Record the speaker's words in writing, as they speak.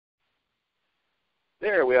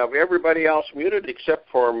There, we have everybody else muted except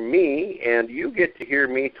for me, and you get to hear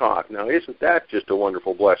me talk. Now, isn't that just a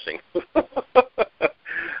wonderful blessing?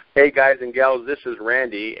 Hey, guys and gals, this is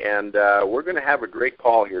Randy, and we're going to have a great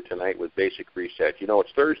call here tonight with Basic Reset. You know, it's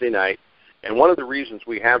Thursday night, and one of the reasons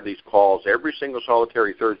we have these calls every single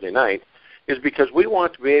solitary Thursday night is because we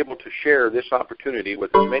want to be able to share this opportunity with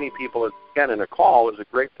as many people as we can, and a call is a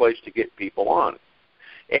great place to get people on.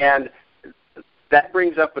 And that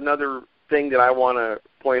brings up another thing that I want to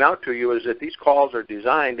point out to you is that these calls are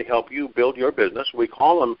designed to help you build your business. We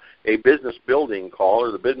call them a business building call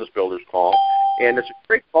or the business builder's call, and it's a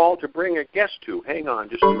great call to bring a guest to. Hang on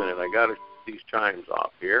just a minute. I got to shut these chimes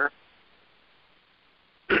off here.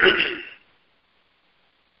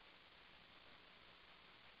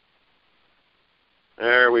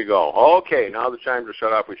 There we go. Okay, now the chimes are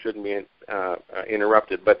shut off. We shouldn't be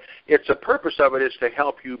interrupted. But the purpose of it is to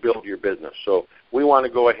help you build your business. So we want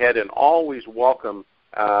to go ahead and always welcome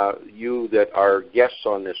you that are guests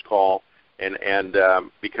on this call. And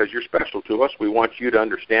because you're special to us, we want you to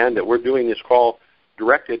understand that we're doing this call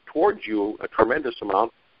directed towards you a tremendous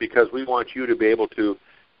amount because we want you to be able to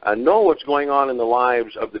know what's going on in the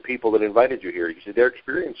lives of the people that invited you here. You see, they're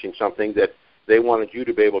experiencing something that they wanted you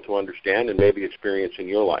to be able to understand and maybe experience in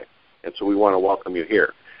your life. And so we want to welcome you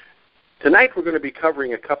here. Tonight we're going to be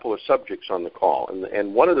covering a couple of subjects on the call.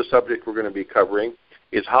 And one of the subjects we're going to be covering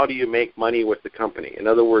is how do you make money with the company? In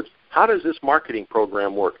other words, how does this marketing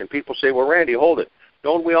program work? And people say, well, Randy, hold it.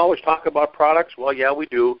 Don't we always talk about products? Well, yeah, we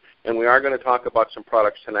do. And we are going to talk about some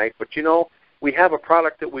products tonight. But, you know, we have a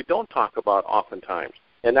product that we don't talk about oftentimes,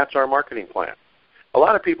 and that's our marketing plan. A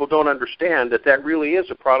lot of people don't understand that that really is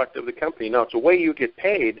a product of the company. Now, it's a way you get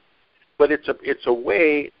paid, but it's a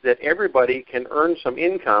way that everybody can earn some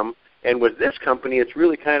income. And with this company, it's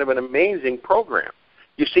really kind of an amazing program.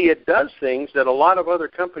 You see, it does things that a lot of other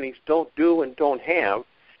companies don't do and don't have,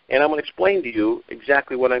 and I'm going to explain to you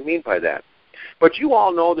exactly what I mean by that. But you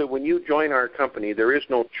all know that when you join our company, there is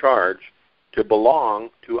no charge to belong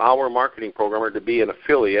to our marketing program or to be an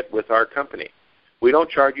affiliate with our company. We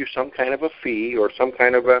don't charge you some kind of a fee or some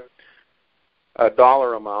kind of a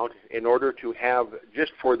dollar amount in order to have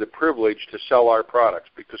just for the privilege to sell our products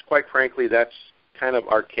because, quite frankly, that's kind of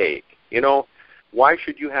archaic. You know, why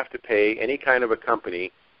should you have to pay any kind of a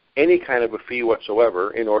company any kind of a fee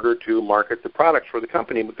whatsoever in order to market the products for the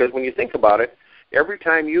company? Because when you think about it, every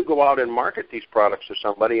time you go out and market these products to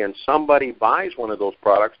somebody and somebody buys one of those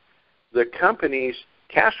products, the company's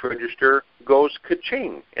cash register goes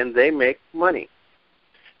ka-ching, and they make money.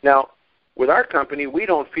 Now, with our company, we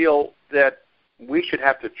don't feel that we should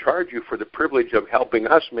have to charge you for the privilege of helping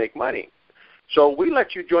us make money. So we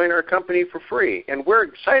let you join our company for free, and we're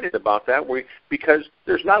excited about that because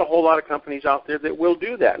there's not a whole lot of companies out there that will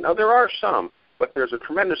do that. Now, there are some, but there's a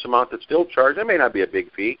tremendous amount that still charge. It may not be a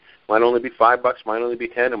big fee. It might only be $5, might only be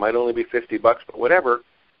 $10, it might only be $50, but whatever,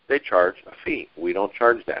 they charge a fee. We don't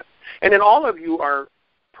charge that. And then all of you are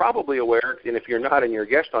probably aware, and if you're not and you're a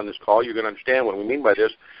guest on this call, you're going to understand what we mean by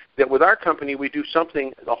this, that with our company we do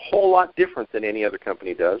something a whole lot different than any other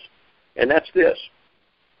company does, and that's this.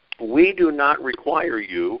 We do not require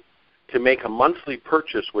you to make a monthly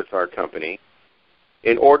purchase with our company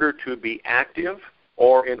in order to be active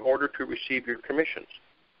or in order to receive your commissions.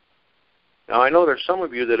 Now, I know there's some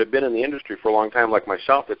of you that have been in the industry for a long time, like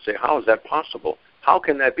myself, that say, how is that possible? How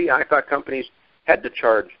can that be? I thought companies had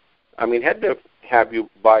to have you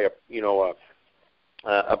buy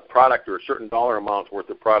a product or a certain dollar amount worth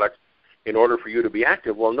of product in order for you to be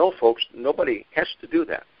active. Well, no, folks, nobody has to do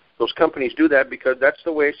that. Those companies do that because that's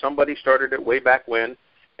the way somebody started it way back when,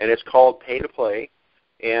 and it's called pay to play.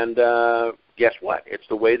 And guess what? It's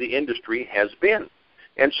the way the industry has been.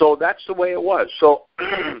 And so that's the way it was. So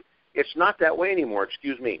it's not that way anymore,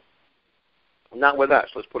 Not with us,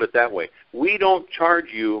 let's put it that way. We don't charge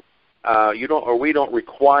you, we don't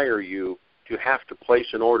require you to have to place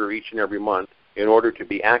an order each and every month in order to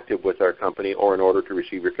be active with our company or in order to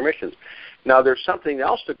receive your commissions. Now, there's something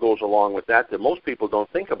else that goes along with that most people don't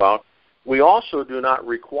think about. We also do not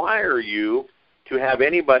require you to have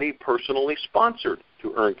anybody personally sponsored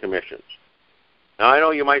to earn commissions. Now, I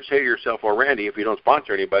know you might say to yourself, well, Randy, if you don't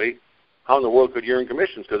sponsor anybody, how in the world could you earn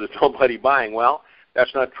commissions because there's nobody buying? Well,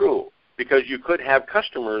 that's not true because you could have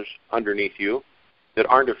customers underneath you that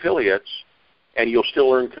aren't affiliates, and you'll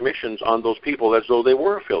still earn commissions on those people as though they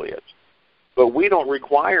were affiliates. But we don't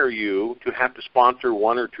require you to have to sponsor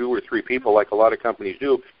 1 or 2 or 3 people like a lot of companies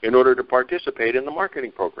do in order to participate in the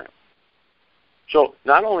marketing program. So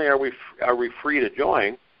not only are we free to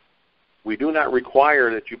join, we do not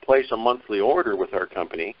require that you place a monthly order with our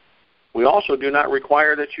company. We also do not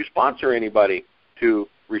require that you sponsor anybody to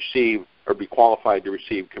receive or be qualified to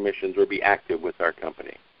receive commissions or be active with our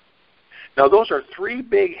company. Now, those are three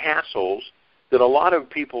big hassles that a lot of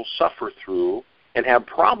people suffer through and have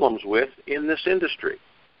problems with in this industry.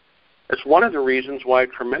 It's one of the reasons why a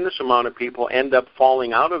tremendous amount of people end up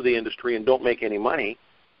falling out of the industry and don't make any money,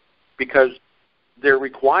 because they're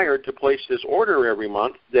required to place this order every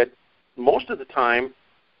month that most of the time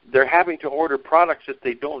they're having to order products that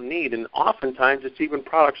they don't need, and oftentimes it's even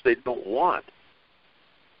products they don't want.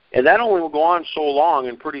 And that only will go on so long,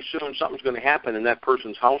 and pretty soon something's going to happen in that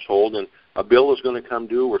person's household, and a bill is going to come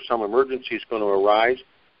due or some emergency is going to arise,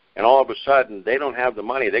 and all of a sudden they don't have the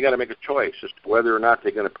money. They got to make a choice as to whether or not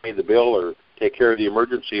they're going to pay the bill or take care of the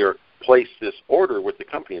emergency or place this order with the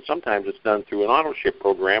company. And sometimes it's done through an auto ship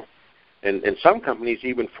program, and some companies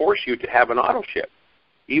even force you to have an auto ship.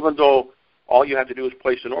 Even though all you have to do is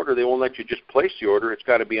place an order, they won't let you just place the order. It's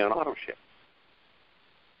got to be on auto ship.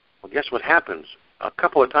 Well, guess what happens? A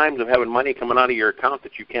couple of times of having money coming out of your account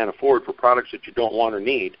that you can't afford for products that you don't want or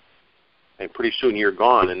need, and pretty soon you're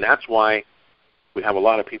gone. And that's why we have a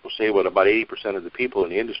lot of people say, well, about 80% of the people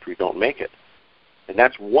in the industry don't make it. And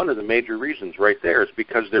that's one of the major reasons right there, is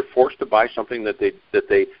because they're forced to buy something that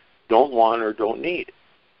they don't want or don't need.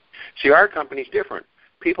 See, our company's different.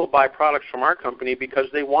 People buy products from our company because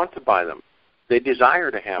they want to buy them. They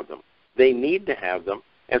desire to have them. They need to have them,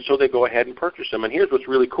 and so they go ahead and purchase them. And here's what's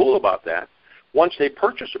really cool about that. Once they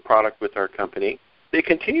purchase a product with our company, they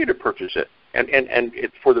continue to purchase it. And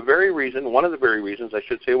it's for the very reason, one of the very reasons, I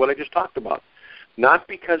should say, what I just talked about. Not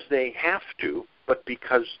because they have to, but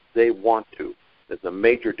because they want to. There's a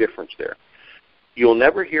major difference there. You'll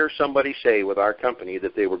never hear somebody say with our company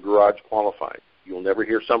that they were garage qualified. You'll never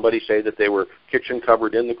hear somebody say that they were kitchen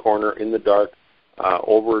covered in the corner, in the dark,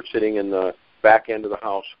 over sitting in the back end of the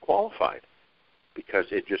house qualified, because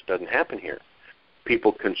it just doesn't happen here.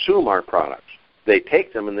 People consume our products. They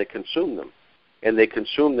take them and they consume them. And they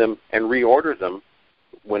consume them and reorder them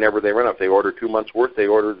whenever they run out. If they order 2 months' worth, they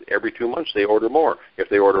order every 2 months, they order more. If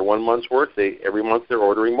they order 1 month's worth, every month they're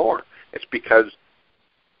ordering more. It's because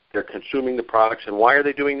they're consuming the products. And why are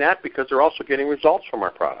they doing that? Because they're also getting results from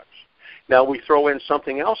our products. Now, we throw in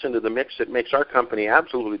something else into the mix that makes our company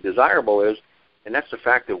absolutely desirable, and that's the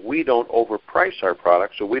fact that we don't overprice our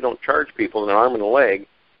products, so we don't charge people an arm and a leg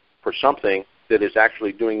for something that is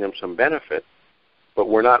actually doing them some benefit, but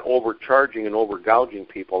we're not overcharging and overgouging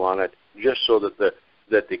people on it just so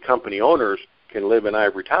that the company owners can live in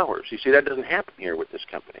ivory towers. You see, that doesn't happen here with this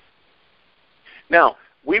company. Now,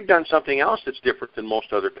 we've done something else that's different than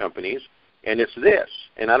most other companies, and it's this.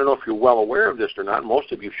 And I don't know if you're well aware of this or not.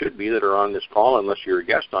 Most of you should be that are on this call, unless you're a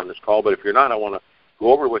guest on this call. But if you're not, I want to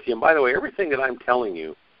go over with you. And by the way, everything that I'm telling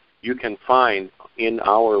you, you can find in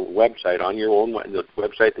our website, on your own, the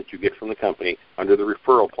website that you get from the company, under the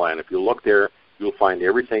referral plan. If you look there, you'll find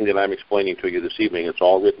everything that I'm explaining to you this evening. It's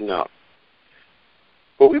all written out.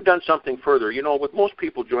 But we've done something further. You know, with most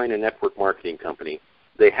people join a network marketing company,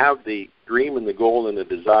 they have the dream and the goal and the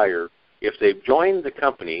desire. If they've joined the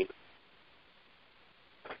company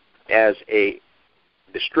as a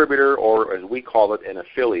distributor, or as we call it, an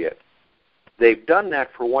affiliate, they've done that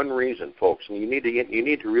for one reason, folks, and you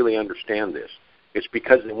need to really understand this. It's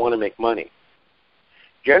because they want to make money.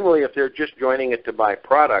 Generally, if they're just joining it to buy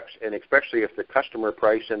products, and especially if the customer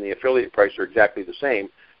price and the affiliate price are exactly the same,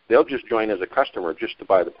 they'll just join as a customer just to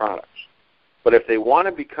buy the products. But if they want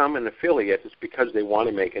to become an affiliate, it's because they want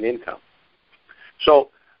to make an income. So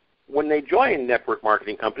when they join network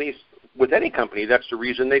marketing companies, with any company, that's the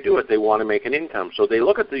reason they do it. They want to make an income. So they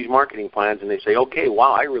look at these marketing plans and they say, okay,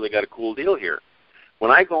 wow, I really got a cool deal here.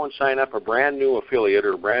 When I go and sign up a brand new affiliate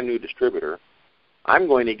or a brand new distributor, I'm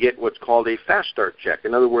going to get what's called a fast start check.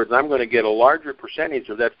 In other words, I'm going to get a larger percentage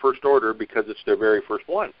of that first order because it's their very first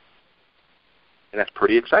one. And that's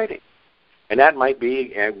pretty exciting. And that might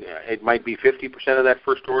be, it might be 50% of that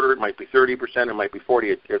first order, it might be 30%, it might be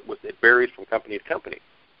 40%. It varies from company to company.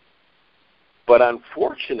 But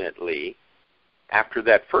unfortunately, after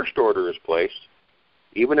that first order is placed,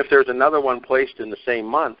 even if there's another one placed in the same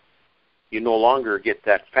month, you no longer get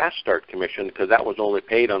that fast start commission because that was only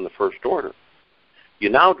paid on the first order. You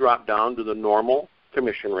now drop down to the normal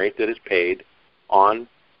commission rate that is paid on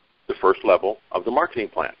the first level of the marketing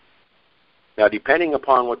plan. Now, depending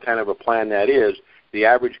upon what kind of a plan that is, the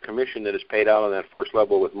average commission that is paid out on that first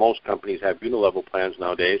level, with most companies have unilevel plans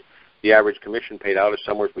nowadays, the average commission paid out is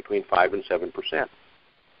somewhere between 5 and 7%.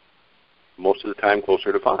 Most of the time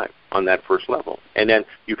closer to 5 on that first level. And then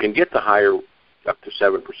you can get the higher, up to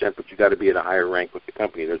 7%, but you got to be at a higher rank with the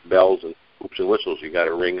company. There's bells and hoops and whistles you got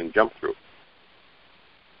to ring and jump through.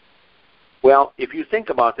 Well, if you think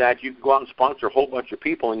about that, you can go out and sponsor a whole bunch of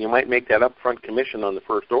people, and you might make that upfront commission on the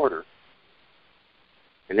first order.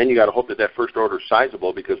 And then you got to hope that that first order is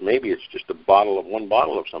sizable, because maybe it's just one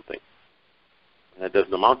bottle of something. And that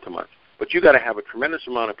doesn't amount to much. But you got to have a tremendous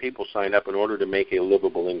amount of people signed up in order to make a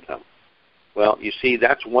livable income. Well, you see,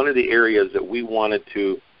 that's one of the areas that we wanted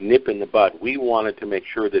to nip in the bud. We wanted to make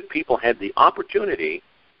sure that people had the opportunity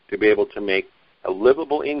to be able to make a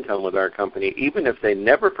livable income with our company, even if they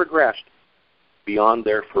never progressed beyond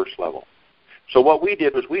their first level. So what we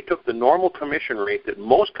did was we took the normal commission rate that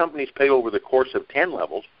most companies pay over the course of 10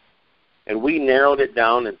 levels, and we narrowed it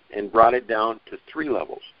down and brought it down to 3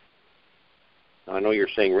 levels. Now, I know you're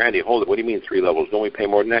saying, Randy, hold it, what do you mean 3 levels? Don't we pay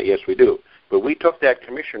more than that? Yes, we do. But we took that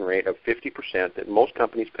commission rate of 50% that most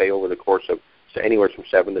companies pay over the course of anywhere from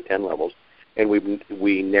 7 to 10 levels, and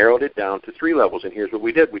we narrowed it down to 3 levels. And here's what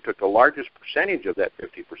we did. We took the largest percentage of that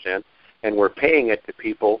 50%, and we're paying it to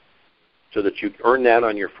people so that you earn that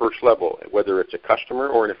on your first level. Whether it's a customer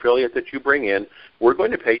or an affiliate that you bring in, we're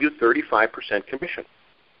going to pay you 35% commission.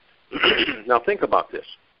 Now think about this.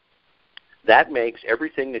 That makes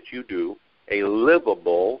everything that you do a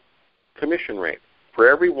livable commission rate. For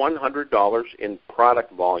every $100 in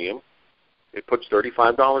product volume, it puts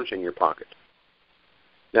 $35 in your pocket.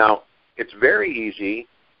 Now, it's very easy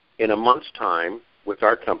in a month's time with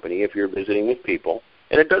our company if you're visiting with people,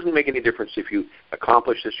 and it doesn't make any difference if you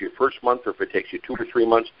accomplish this your first month or if it takes you 2 or 3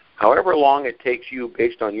 months. However long it takes you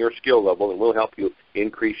based on your skill level, and we'll help you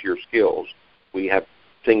increase your skills. We have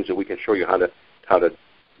things that we can show you how to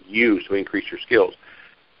use to increase your skills.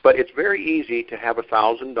 But it's very easy to have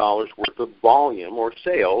 $1,000 worth of volume or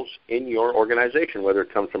sales in your organization, whether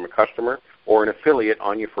it comes from a customer or an affiliate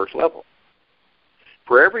on your first level.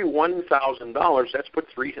 For every $1,000,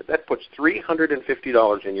 that puts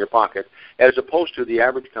 $350 in your pocket, as opposed to the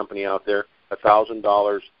average company out there,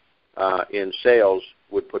 $1,000 in sales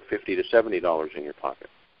would put $50 to $70 in your pocket.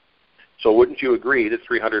 So wouldn't you agree that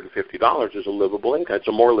 $350 is a livable income? It's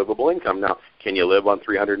a more livable income. Now, can you live on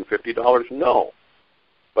 $350? No.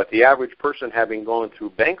 But the average person, having gone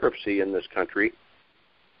through bankruptcy in this country,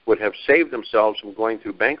 would have saved themselves from going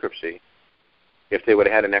through bankruptcy if they would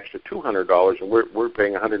have had an extra $200, and we're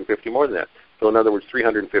paying $150 more than that. So in other words,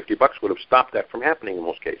 $350 would have stopped that from happening in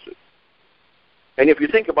most cases. And if you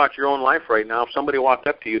think about your own life right now, if somebody walked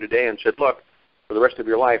up to you today and said, look, for the rest of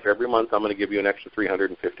your life, every month I'm going to give you an extra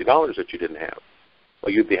 $350 that you didn't have.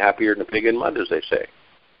 Well, you'd be happier than a pig in mud, as they say,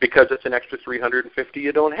 because it's an extra $350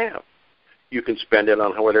 you don't have. You can spend it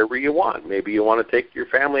on whatever you want. Maybe you want to take your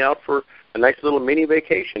family out for a nice little mini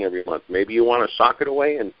vacation every month. Maybe you want to sock it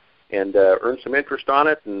away and earn some interest on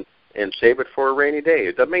it and save it for a rainy day.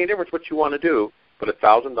 It doesn't make any difference what you want to do, but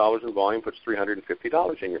 $1,000 in volume puts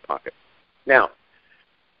 $350 in your pocket. Now,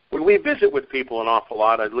 when we visit with people an awful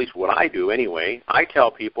lot, at least what I do anyway, I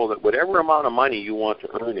tell people that whatever amount of money you want to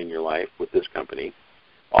earn in your life with this company,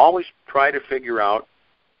 always try to figure out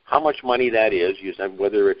how much money that is,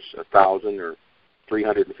 whether it's $1,000 or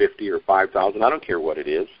 $350 or $5,000, I don't care what it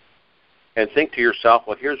is, and think to yourself,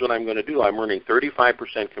 well, here's what I'm going to do. I'm earning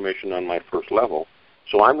 35% commission on my first level,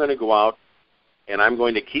 so I'm going to go out and I'm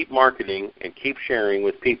going to keep marketing and keep sharing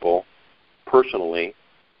with people personally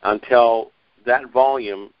until that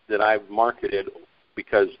volume that I've marketed,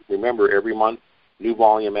 because remember, every month new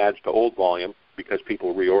volume adds to old volume because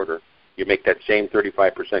people reorder. You make that same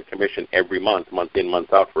 35% commission every month, month in,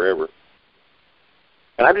 month out, forever.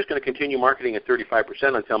 And I'm just going to continue marketing at 35%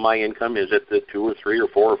 until my income is at the 2 or 3 or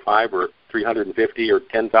 4 or 5 or 350 or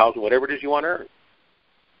 10,000, whatever it is you want to earn.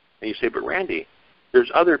 And you say, but Randy,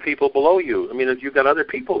 there's other people below you. I mean, you've got other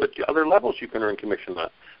people at other levels you can earn commission on.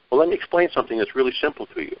 Well, let me explain something that's really simple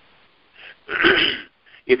to you.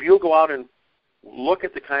 If you'll go out and look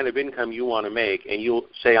at the kind of income you want to make and you'll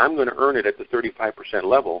say, I'm going to earn it at the 35%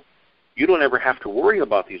 level, you don't ever have to worry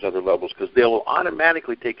about these other levels because they will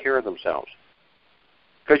automatically take care of themselves.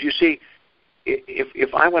 Because you see,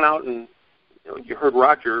 if I went out and you heard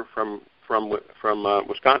Roger from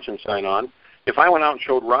Wisconsin sign on, if I went out and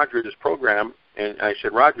showed Roger this program and I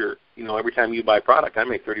said, Roger, every time you buy product, I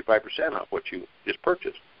make 35% off what you just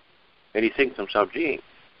purchased. And he thinks to himself, gee,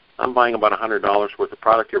 I'm buying about $100 worth of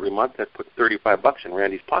product every month. That puts $35 in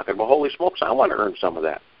Randy's pocket. Well, holy smokes, I want to earn some of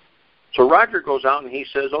that. So Roger goes out and he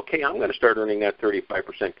says, okay, I'm going to start earning that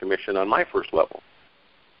 35% commission on my first level.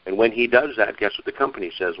 And when he does that, guess what the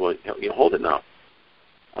company says? Well, hold it now.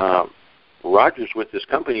 Roger's with this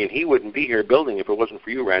company, and he wouldn't be here building if it wasn't for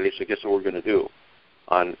you, Randy, so guess what we're going to do?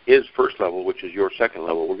 On his first level, which is your second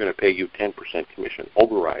level, we're going to pay you 10% commission,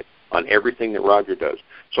 override, on everything that Roger does.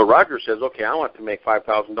 So Roger says, okay, I want to make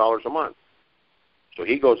 $5,000 a month. So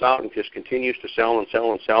he goes out and just continues to sell and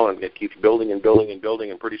sell and sell, and it keeps building and building and building,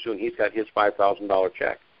 and pretty soon he's got his $5,000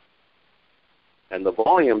 check. And the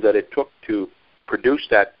volume that it took to produce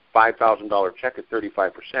that $5,000 check at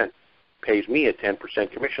 35% pays me a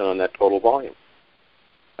 10% commission on that total volume.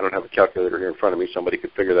 I don't have a calculator here in front of me. Somebody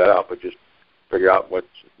could figure that out, but just figure out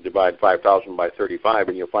divide 5,000 by 35,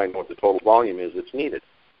 and you'll find what the total volume is that's needed.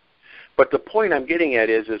 But the point I'm getting at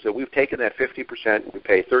is that we've taken that 50%, we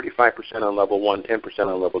pay 35% on level 1, 10%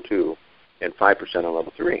 on level 2, and 5% on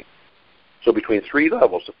level 3. So between 3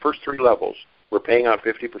 levels, the first 3 levels, we're paying out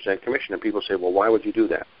 50% commission. And people say, well, why would you do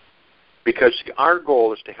that? Because our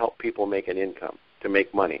goal is to help people make an income, to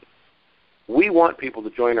make money. We want people to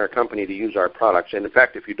join our company to use our products. And in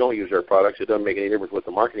fact, if you don't use our products, it doesn't make any difference what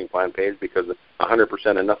the marketing plan pays, because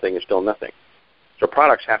 100% of nothing is still nothing. So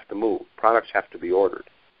products have to move. Products have to be ordered.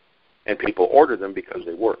 And people order them because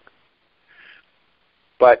they work.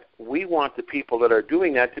 But we want the people that are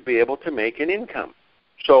doing that to be able to make an income.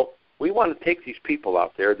 So we want to take these people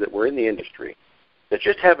out there that were in the industry that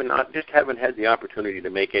just haven't had the opportunity to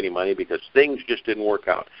make any money because things just didn't work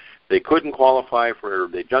out. They couldn't qualify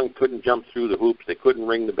couldn't jump through the hoops, they couldn't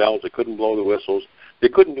ring the bells, they couldn't blow the whistles, they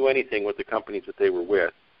couldn't do anything with the companies that they were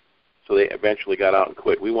with. So they eventually got out and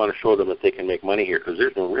quit. We want to show them that they can make money here because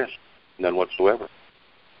there's no risk, none whatsoever.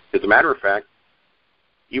 As a matter of fact,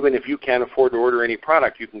 even if you can't afford to order any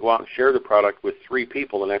product, you can go out and share the product with 3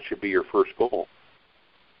 people, and that should be your first goal.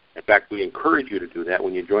 In fact, we encourage you to do that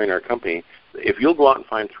when you join our company. If you'll go out and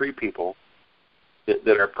find 3 people that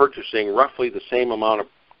are purchasing roughly the same amount of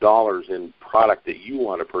dollars in product that you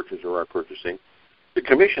want to purchase or are purchasing, the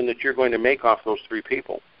commission that you're going to make off those 3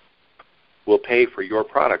 people will pay for your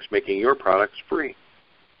products, making your products free.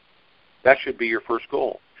 That should be your first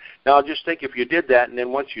goal. Now, just think if you did that, and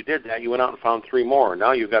then once you did that, you went out and found 3 more.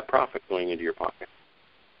 Now you've got profit going into your pocket.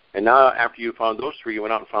 And now after you found those 3, you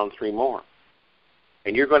went out and found 3 more.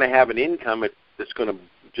 And you're going to have an income that's going to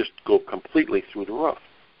just go completely through the roof.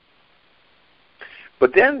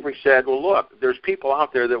 But then we said, well, look, there's people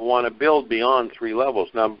out there that want to build beyond 3 levels.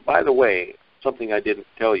 Now, by the way, something I didn't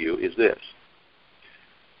tell you is this.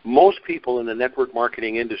 Most people in the network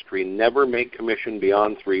marketing industry never make commission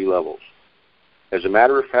beyond 3 levels. As a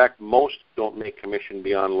matter of fact, most don't make commission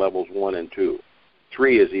beyond levels 1 and 2.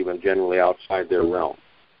 3 is even generally outside their realm.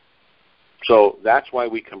 So that's why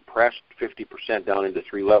we compressed 50% down into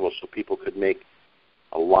 3 levels so people could make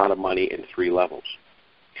a lot of money in 3 levels.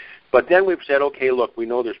 But then we've said, okay, look, we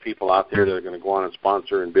know there's people out there that are going to go on and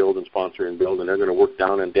sponsor and build and sponsor and build, and they're going to work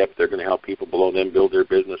down in depth. They're going to help people below them build their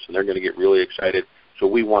business, and they're going to get really excited. So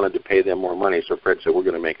we wanted to pay them more money. So Fred said, we're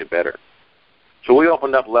going to make it better. So we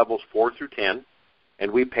opened up levels 4 through 10.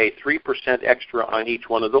 And we pay 3% extra on each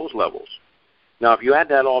one of those levels. Now, if you add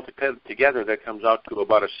that all together, that comes out to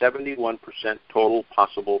about a 71% total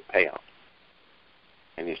possible payout.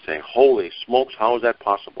 And you say, holy smokes, how is that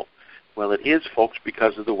possible? Well, it is, folks,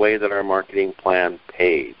 because of the way that our marketing plan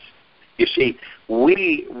pays. You see,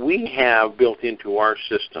 we have built into our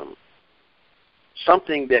system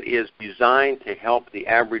something that is designed to help the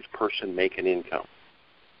average person make an income.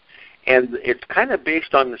 And it's kind of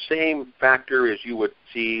based on the same factor as you would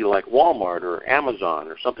see like Walmart or Amazon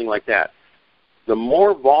or something like that. The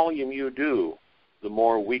more volume you do, the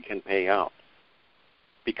more we can pay out.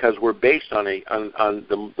 Because we're based on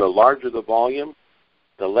the larger the volume,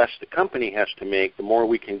 the less the company has to make, the more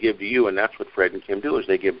we can give to you. And that's what Fred and Kim do, is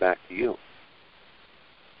they give back to you.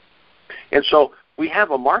 And so we have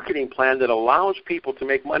a marketing plan that allows people to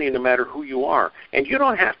make money no matter who you are. And you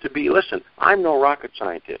don't have to be, listen, I'm no rocket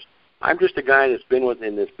scientist. I'm just a guy that's been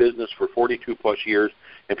in this business for 42-plus years,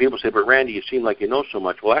 and people say, but Randy, you seem like you know so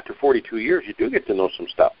much. Well, after 42 years, you do get to know some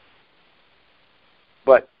stuff.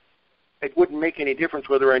 But it wouldn't make any difference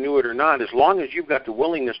whether I knew it or not. As long as you've got the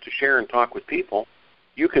willingness to share and talk with people,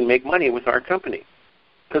 you can make money with our company,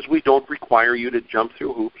 because we don't require you to jump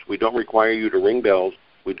through hoops. We don't require you to ring bells.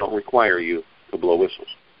 We don't require you to blow whistles.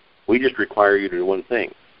 We just require you to do one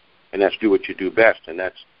thing, and that's do what you do best, and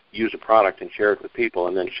that's use a product and share it with people,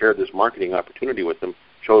 and then share this marketing opportunity with them,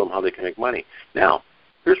 show them how they can make money. Now,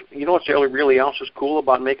 you know what's really else is cool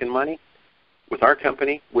about making money? With our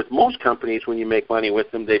company, with most companies, when you make money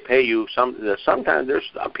with them, they pay you sometimes there's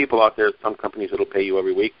people out there, some companies that'll pay you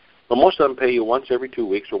every week, but most of them pay you once every 2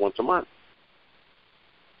 weeks or once a month.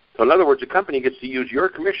 So in other words, the company gets to use your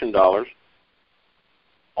commission dollars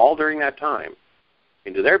all during that time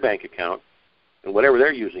into their bank account and whatever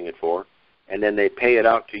they're using it for, and then they pay it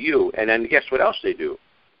out to you. And then guess what else they do?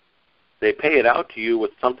 They pay it out to you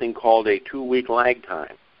with something called a 2-week lag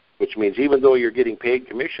time, which means even though you're getting paid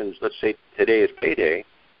commissions, let's say today is payday,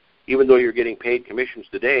 even though you're getting paid commissions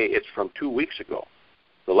today, it's from 2 weeks ago.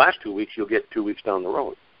 The last 2 weeks you'll get 2 weeks down the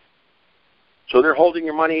road. So they're holding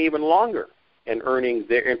your money even longer and earning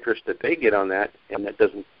their interest that they get on that, and that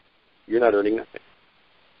doesn't You're not earning nothing.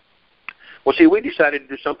 Well, see, we decided to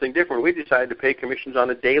do something different. We decided to pay commissions on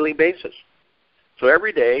a daily basis. So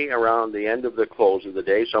every day around the end of the close of the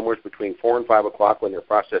day, somewhere between 4 and 5 o'clock when they're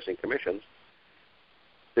processing commissions,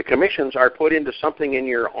 the commissions are put into something in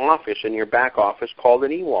your office, in your back office, called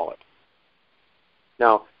an e-wallet.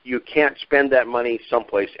 Now, you can't spend that money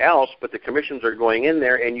someplace else, but the commissions are going in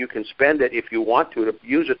there, and you can spend it if you want to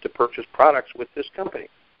use it to purchase products with this company.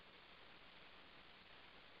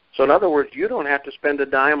 So in other words, you don't have to spend a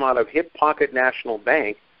dime out of hip pocket National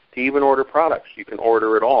Bank to even order products. You can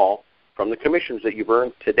order it all from the commissions that you've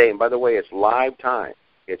earned today. And by the way, it's live time.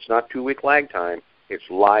 It's not 2-week lag time. It's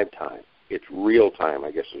live time. It's real time,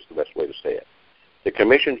 I guess is the best way to say it. The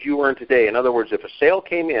commissions you earn today, in other words, if a sale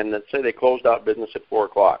came in, let's say they closed out business at 4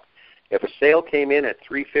 o'clock. If a sale came in at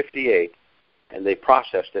 3:58 and they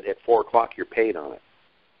processed it at 4 o'clock, you're paid on it.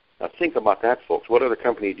 Now think about that, folks. What other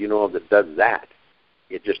company do you know of that does that?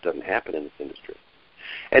 It just doesn't happen in this industry.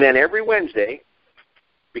 And then every Wednesday,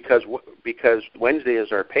 because Wednesday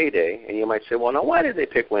is our payday, and you might say, well, now why did they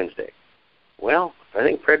pick Wednesday? Well, I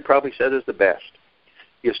think Fred probably said it's the best.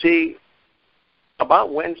 You see,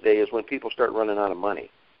 about Wednesday is when people start running out of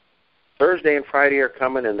money. Thursday and Friday are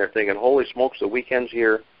coming, and they're thinking, holy smokes, the weekend's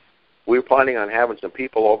here. We're planning on having some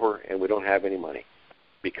people over, and we don't have any money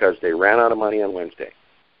because they ran out of money on Wednesday.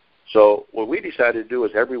 So what we decided to do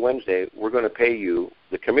is every Wednesday we're going to pay you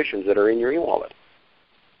the commissions that are in your e-wallet.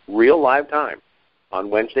 Real live time. On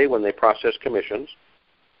Wednesday when they process commissions,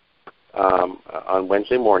 on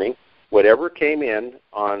Wednesday morning, whatever came in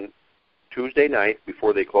on Tuesday night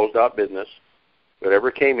before they closed out business, whatever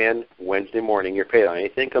came in Wednesday morning, you're paid on.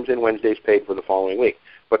 Anything comes in Wednesday is paid for the following week.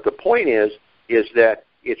 But the point is that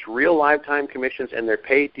it's real live time commissions, and they're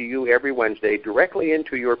paid to you every Wednesday directly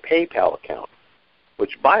into your PayPal account,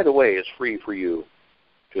 which, by the way, is free for you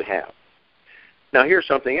to have. Now, here's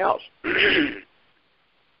something else.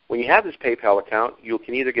 When you have this PayPal account, you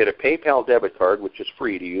can either get a PayPal debit card, which is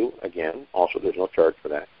free to you. Again, also there's no charge for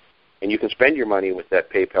that. And you can spend your money with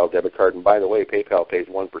that PayPal debit card. And by the way, PayPal pays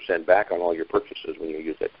 1% back on all your purchases when you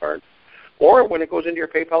use that card. Or when it goes into your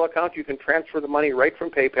PayPal account, you can transfer the money right from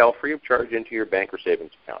PayPal free of charge into your bank or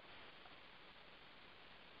savings account.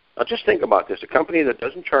 Now just think about this. A company that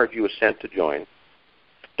doesn't charge you a cent to join,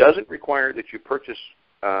 doesn't require that you purchase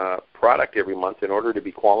product every month in order to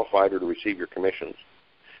be qualified or to receive your commissions,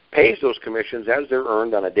 pays those commissions as they're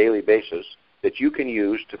earned on a daily basis that you can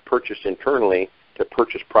use to purchase internally, to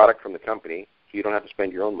purchase product from the company, so you don't have to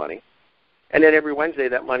spend your own money. And then every Wednesday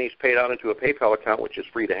that money is paid out into a PayPal account, which is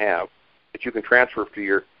free to have, that you can transfer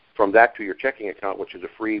from that to your checking account, which is a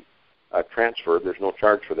free transfer. There's no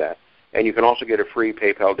charge for that. And you can also get a free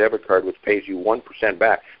PayPal debit card, which pays you 1%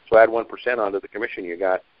 back. So add 1% onto the commission you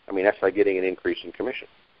got. I mean, that's like getting an increase in commission.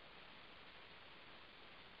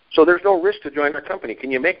 So there's no risk to join our company.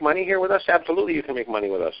 Can you make money here with us? Absolutely, you can make money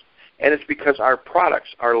with us. And it's because our products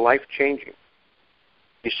are life-changing.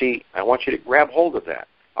 You see, I want you to grab hold of that.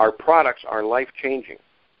 Our products are life-changing.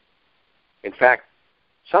 In fact,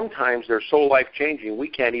 sometimes they're so life-changing we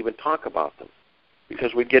can't even talk about them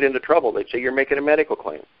because we'd get into trouble. They'd say, you're making a medical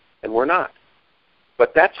claim, and we're not.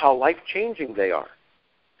 But that's how life-changing they are.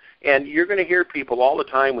 And you're going to hear people all the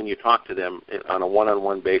time when you talk to them on a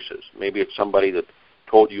one-on-one basis. Maybe it's somebody that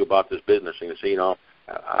told you about this business, and you say,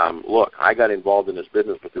 look, I got involved in this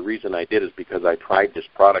business, but the reason I did is because I tried this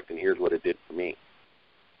product, and here's what it did for me.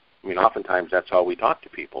 I mean, oftentimes that's how we talk to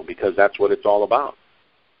people because that's what it's all about.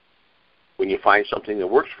 When you find something that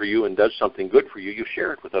works for you and does something good for you, you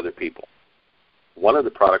share it with other people. One of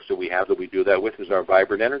the products that we have that we do that with is our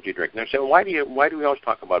Vibrant Energy Drink. And they're saying, why do we always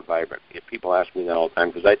talk about Vibrant? People ask me that all the time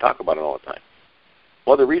because I talk about it all the time.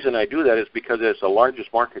 Well, the reason I do that is because it's the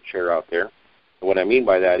largest market share out there. And what I mean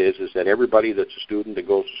by that is that everybody that's a student that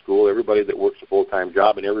goes to school, everybody that works a full-time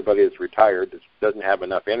job, and everybody that's retired that doesn't have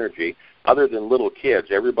enough energy, other than little kids,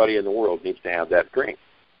 everybody in the world needs to have that drink.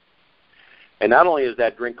 And not only is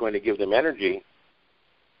that drink going to give them energy,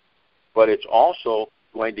 but it's also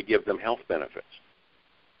going to give them health benefits.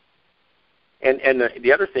 And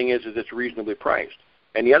the other thing is it's reasonably priced.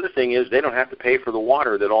 And the other thing is they don't have to pay for the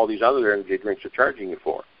water that all these other energy drinks are charging you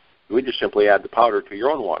for. We just simply add the powder to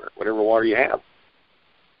your own water, whatever water you have.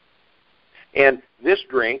 And this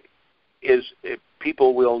drink is,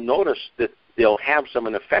 people will notice that they'll have some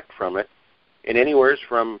effect from it in anywhere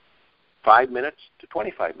from 5 minutes to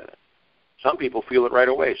 25 minutes. Some people feel it right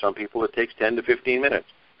away. Some people it takes 10 to 15 minutes.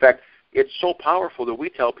 In fact, it's so powerful that we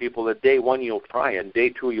tell people that day 1 you'll try it, and day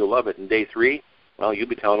 2 you'll love it, and day 3, well, you'll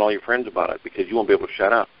be telling all your friends about it because you won't be able to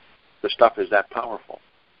shut up. The stuff is that powerful.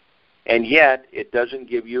 And yet, it doesn't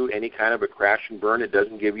give you any kind of a crash and burn. It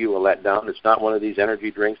doesn't give you a letdown. It's not one of these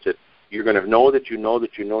energy drinks that You're going to know that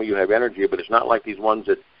you have energy, but it's not like these ones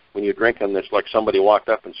that when you drink them, it's like somebody walked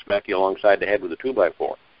up and smacked you alongside the head with a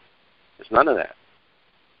 2x4. It's none of that.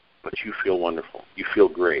 But you feel wonderful. You feel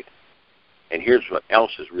great. And here's what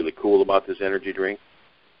else is really cool about this energy drink.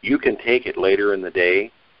 You can take it later in the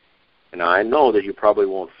day, and I know that you probably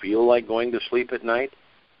won't feel like going to sleep at night,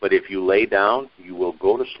 but if you lay down, you will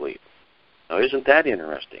go to sleep. Now, isn't that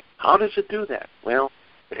interesting? How does it do that? Well,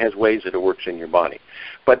 it has ways that it works in your body.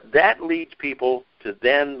 But that leads people to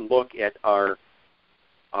then look at our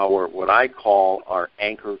what I call our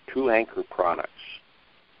two anchor products.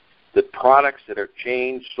 The products that have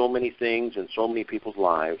changed so many things in so many people's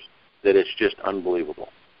lives that it's just unbelievable.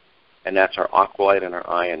 And that's our Aqualite and our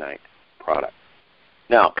Ionite product.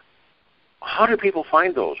 Now, how do people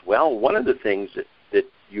find those? Well, one of the things that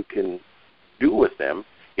you can do with them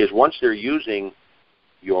is once they're using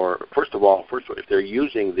first of all, if they're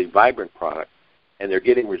using the Vibrant product and they're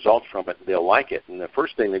getting results from it, they'll like it. And the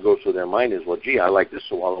first thing that goes through their mind is, well, gee, I like this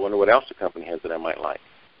so well. I wonder what else the company has that I might like.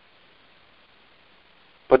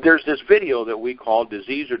 But there's this video that we call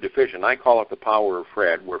Disease or Deficient. I call it The Power of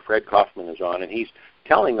Fred, where Fred Kaufman is on, and he's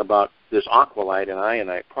telling about this Aqualite and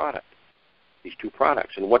Ionite product, these two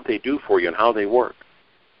products, and what they do for you and how they work.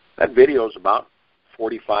 That video is about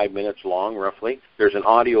 45 minutes long, roughly. There's an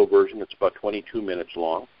audio version that's about 22 minutes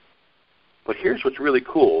long. But here's what's really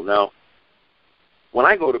cool. Now, when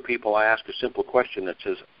I go to people, I ask a simple question that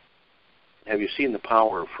says, have you seen the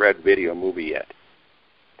Power of Fred video movie yet?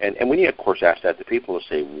 And when you, of course, ask that to people, they'll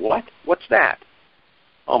say, what? What's that?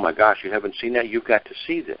 Oh, my gosh, you haven't seen that? You've got to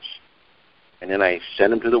see this. And then I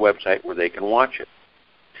send them to the website where they can watch it.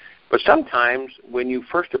 But sometimes when you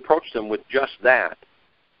first approach them with just that,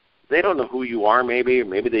 they don't know who you are maybe, or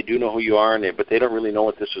maybe they do know who you are, but they don't really know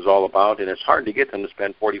what this is all about, and it's hard to get them to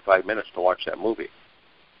spend 45 minutes to watch that movie.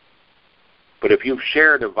 But if you've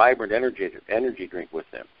shared a Vibrant energy drink with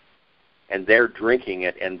them, and they're drinking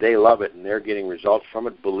it, and they love it, and they're getting results from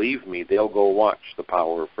it, believe me, they'll go watch the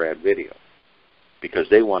Power of Fred video because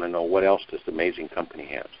they want to know what else this amazing company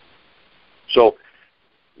has. So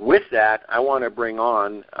with that, I want to bring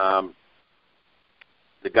on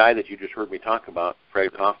the guy that you just heard me talk about,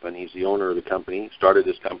 Fred Kaufman. He's the owner of the company. He started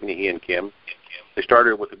this company, he and Kim. They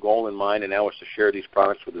started with a goal in mind, and now it's to share these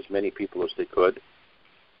products with as many people as they could.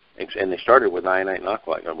 And they started with Ionite and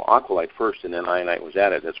Aqualite. Aqualite first, and then Ionite was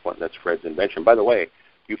added. That's Fred's invention. By the way,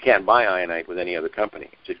 you can't buy Ionite with any other company.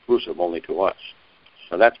 It's exclusive only to us.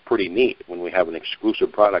 So that's pretty neat when we have an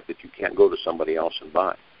exclusive product that you can't go to somebody else and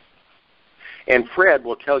buy. And Fred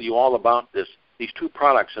will tell you all about these two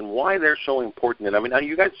products and why they're so important. And I mean,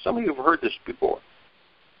 you guys, some of you have heard this before,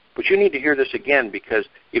 but you need to hear this again, because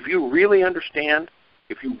if you really understand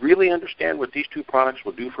what these two products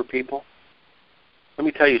will do for people, let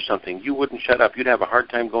me tell you something. You wouldn't shut up. You'd have a hard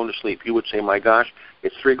time going to sleep. You would say, my gosh,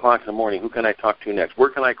 it's 3 o'clock in the morning. Who can I talk to next? Where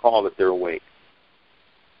can I call that they're awake?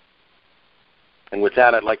 And with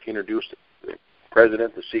that, I'd like to introduce the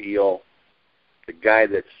president, the CEO, the guy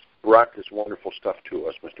that's brought this wonderful stuff to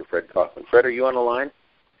us, Mr. Fred Kaufman. Fred, are you on the line?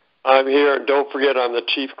 I'm here, and don't forget I'm the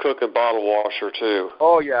chief cook and bottle washer, too.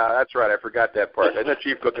 Oh, yeah, that's right. I forgot that part. I'm the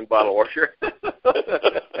chief cook and bottle washer.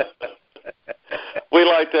 We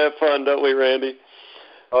like to have fun, don't we, Randy?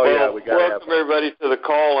 Oh, well, yeah, we got to have welcome everybody to the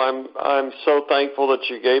call. I'm so thankful that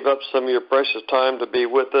you gave up some of your precious time to be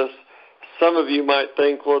with us. Some of you might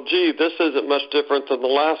think, well, gee, this isn't much different than the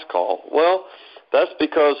last call. Well, that's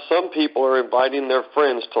because some people are inviting their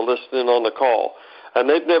friends to listen in on the call, and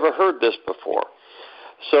they've never heard this before.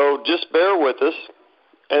 So just bear with us.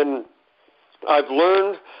 And I've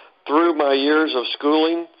learned through my years of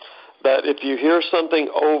schooling that if you hear something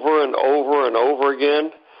over and over and over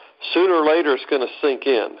again, sooner or later it's going to sink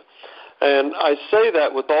in. And I say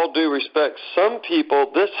that with all due respect. Some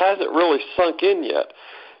people, this hasn't really sunk in yet.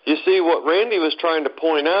 You see, what Randy was trying to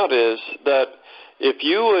point out is that if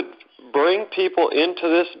you would bring people into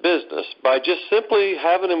this business by just simply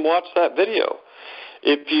having them watch that video,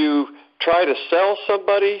 if you try to sell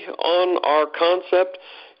somebody on our concept,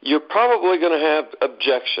 you're probably going to have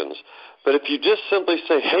objections. But if you just simply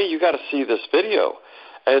say, hey, you got to see this video,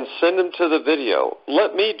 and send them to the video,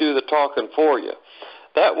 let me do the talking for you.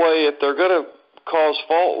 That way, if they're going to cause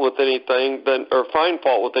fault with anything, or find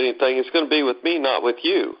fault with anything, it's going to be with me, not with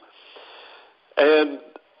you. And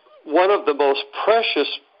one of the most precious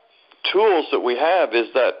tools that we have is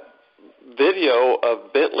that video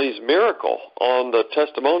of Bentley's Miracle on the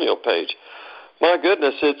testimonial page. My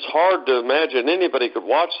goodness, it's hard to imagine anybody could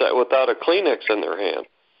watch that without a Kleenex in their hand.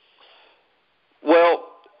 Well,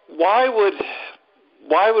 why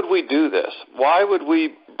would we do this? Why would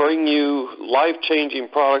we bring you life-changing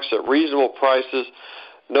products at reasonable prices,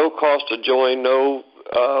 no cost to join, no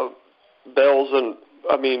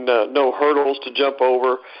no hurdles to jump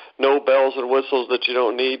over, no bells and whistles that you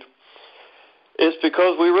don't need. It's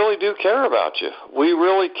because we really do care about you. We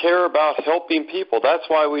really care about helping people. That's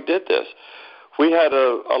why we did this. We had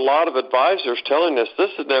a lot of advisors telling us this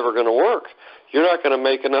is never going to work. You're not going to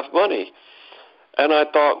make enough money. And I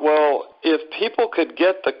thought, well, if people could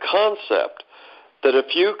get the concept that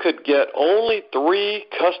if you could get only 3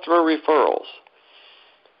 customer referrals,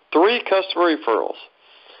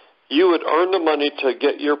 you would earn the money to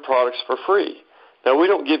get your products for free. Now, we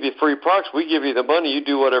don't give you free products. We give you the money. You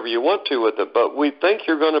do whatever you want to with it. But we think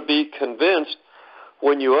you're going to be convinced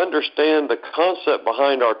when you understand the concept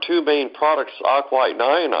behind our 2 main products, Aqualite and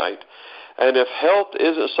Ionite. And if health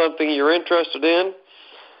isn't something you're interested in,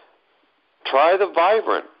 try the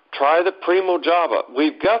Vibrant. Try the Primo Java.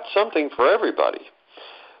 We've got something for everybody.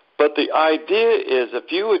 But the idea is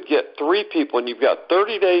if you would get 3 people, and you've got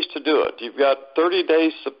 30 days to do it. You've got 30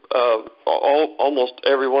 days, almost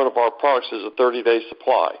every one of our products is a 30-day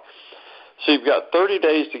supply. So you've got 30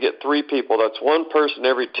 days to get 3 people. That's 1 person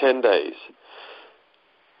every 10 days.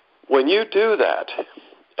 When you do that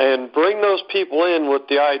and bring those people in with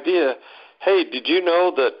the idea, hey, did you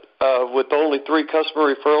know that with only 3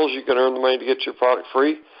 customer referrals you can earn the money to get your product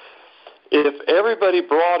free? If everybody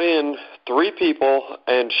brought in 3 people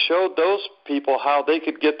and showed those people how they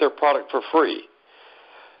could get their product for free,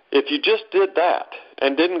 if you just did that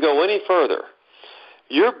and didn't go any further,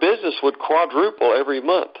 your business would quadruple every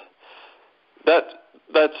month.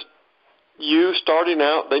 That's you starting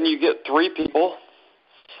out, then you get 3 people.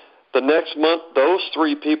 The next month, those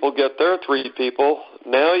 3 people get their 3 people.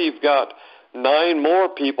 Now you've got 9 more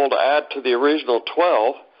people to add to the original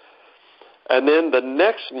 12. And then the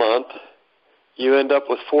next month, you end up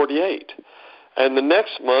with 48. And the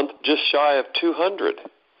next month, just shy of 200.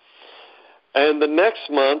 And the next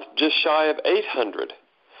month, just shy of 800.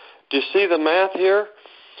 Do you see the math here?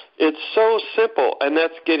 It's so simple, and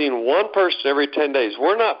that's getting 1 person every 10 days.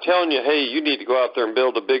 We're not telling you, hey, you need to go out there and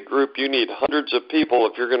build a big group. You need hundreds of people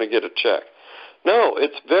if you're going to get a check. No,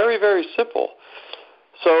 it's very, very simple.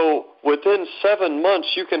 So within 7 months,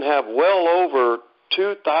 you can have well over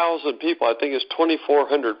 2,000 people. I think it's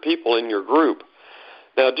 2,400 people in your group.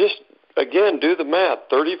 Now, just, again, do the math.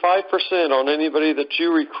 35% on anybody that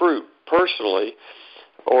you recruit personally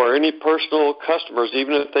or any personal customers,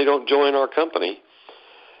 even if they don't join our company.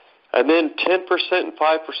 And then 10% and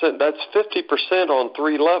 5%, that's 50% on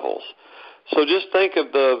 3 levels. So just think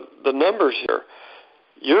of the numbers here.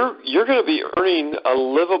 You're going to be earning a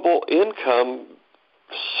livable income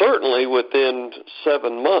certainly within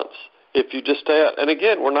 7 months if you just stay out. And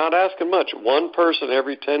again, we're not asking much. 1 person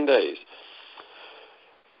every 10 days.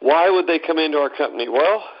 Why would they come into our company?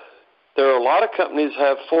 Well, there are a lot of companies that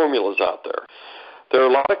have formulas out there. There are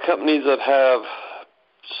a lot of companies that have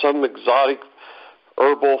some exotic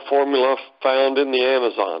herbal formula found in the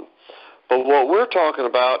Amazon. But what we're talking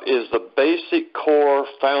about is the basic core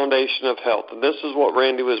foundation of health. And this is what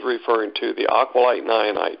Randy was referring to, the Aqualite and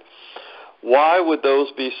Ionite. Why would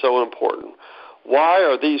those be so important? Why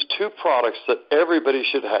are these 2 products that everybody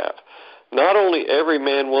should have? Not only every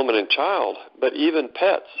man, woman, and child, but even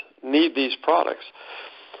pets need these products.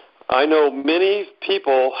 I know many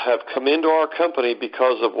people have come into our company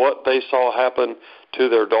because of what they saw happen to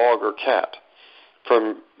their dog or cat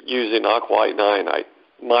from using Aqualite and Ionite.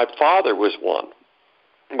 My father was one.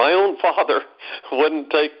 My own father wouldn't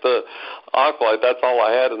take the Aqualite. That's all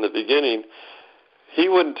I had in the beginning. He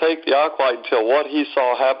wouldn't take the Aqualite until what he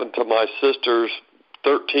saw happen to my sister's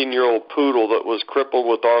 13-year-old poodle that was crippled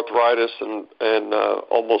with arthritis and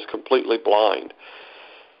almost completely blind.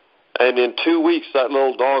 And in 2 weeks, that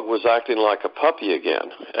little dog was acting like a puppy again.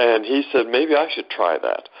 And he said, maybe I should try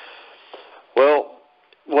that. Well,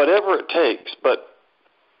 whatever it takes, but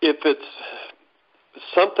if it's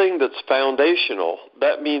something that's foundational,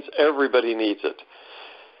 that means everybody needs it.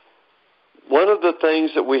 One of the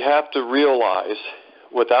things that we have to realize,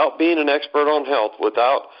 without being an expert on health,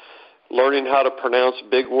 without learning how to pronounce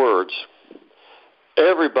big words,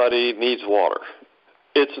 everybody needs water.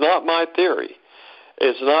 It's not my theory.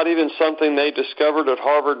 It's not even something they discovered at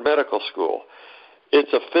Harvard Medical School.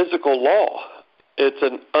 It's a physical law. It's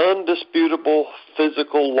an undisputable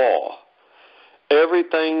physical law.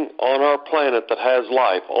 Everything on our planet that has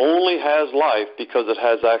life only has life because it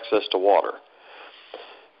has access to water.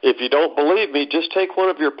 If you don't believe me, just take one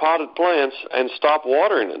of your potted plants and stop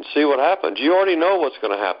watering it and see what happens. You already know what's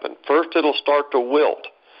going to happen. First, it'll start to wilt,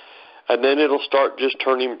 and then it'll start just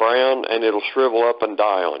turning brown, and it'll shrivel up and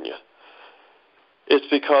die on you. It's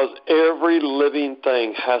because every living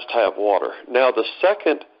thing has to have water. Now, the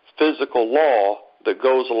second physical law that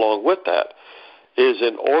goes along with that is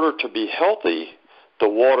in order to be healthy, the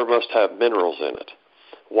water must have minerals in it.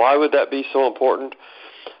 Why would that be so important?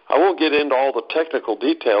 I won't get into all the technical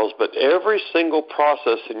details, but every single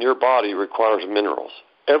process in your body requires minerals.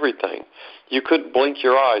 Everything. You couldn't blink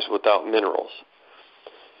your eyes without minerals.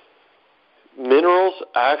 Minerals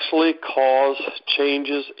actually cause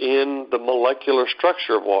changes in the molecular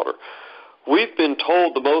structure of water. We've been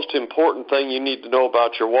told the most important thing you need to know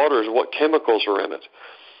about your water is what chemicals are in it.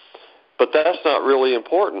 But that's not really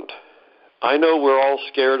important. I know we're all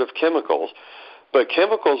scared of chemicals, but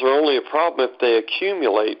chemicals are only a problem if they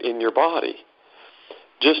accumulate in your body.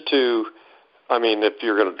 If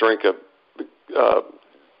you're going to drink a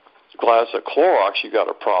glass of Clorox, you got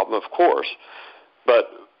a problem, of course. But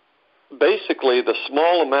basically, the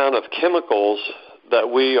small amount of chemicals that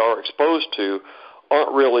we are exposed to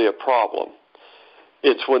aren't really a problem.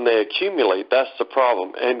 It's when they accumulate, that's the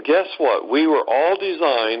problem. And guess what? We were all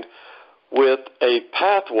designed with a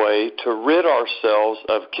pathway to rid ourselves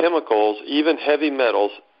of chemicals, even heavy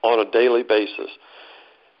metals, on a daily basis.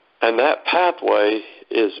 And that pathway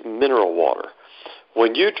is mineral water.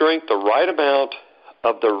 When you drink the right amount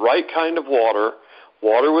of the right kind of water,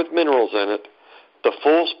 water with minerals in it, the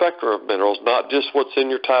full spectrum of minerals, not just what's in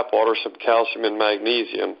your tap water, some calcium and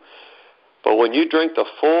magnesium, but when you drink the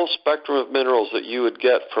full spectrum of minerals that you would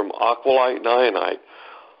get from aqualite and ionite,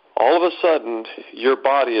 all of a sudden your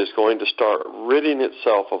body is going to start ridding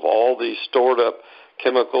itself of all these stored up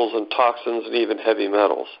chemicals and toxins and even heavy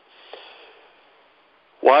metals.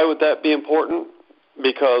 Why would that be important?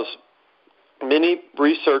 Because many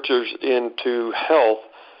researchers into health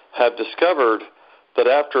have discovered that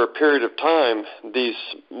after a period of time, these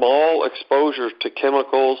small exposures to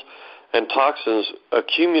chemicals and toxins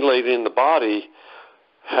accumulated in the body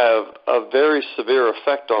have a very severe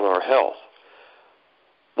effect on our health.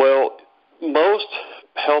 Well, most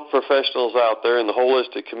health professionals out there in the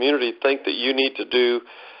holistic community think that you need to do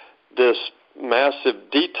this massive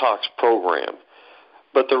detox program.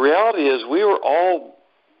 But the reality is we were all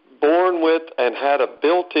born with and had a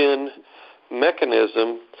built-in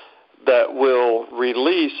mechanism that will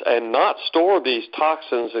release and not store these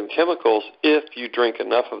toxins and chemicals if you drink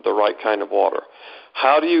enough of the right kind of water.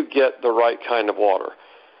 How do you get the right kind of water?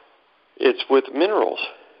 It's with minerals.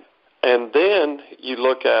 And then you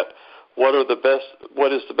look at what is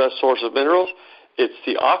the best source of minerals? It's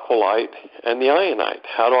the aqualite and the ionite.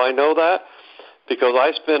 How do I know that? Because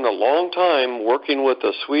I spent a long time working with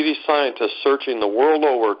a Swedish scientist searching the world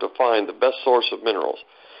over to find the best source of minerals.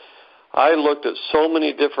 I looked at so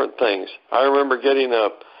many different things. I remember getting a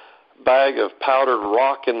bag of powdered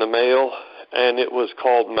rock in the mail, and it was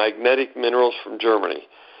called Magnetic Minerals from Germany.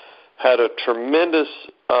 Had a tremendous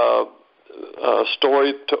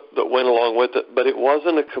story that went along with it, but it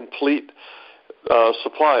wasn't a complete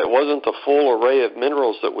supply. It wasn't the full array of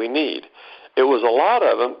minerals that we need. It was a lot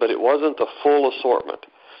of them, but it wasn't the full assortment.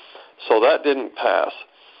 So that didn't pass.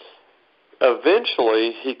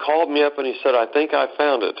 Eventually, he called me up and he said, I think I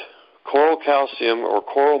found it. Coral calcium or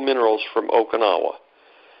coral minerals from Okinawa.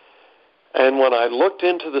 And when I looked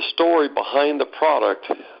into the story behind the product,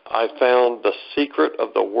 I found the secret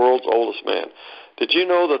of the world's oldest man. Did you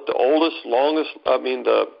know that the oldest,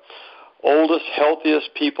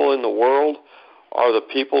 healthiest people in the world are the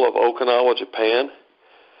people of Okinawa, Japan?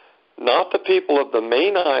 Not the people of the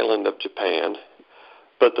main island of Japan,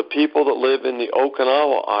 but the people that live in the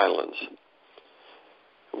Okinawa Islands.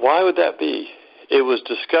 Why would that be? It was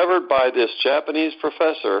discovered by this Japanese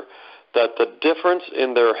professor that the difference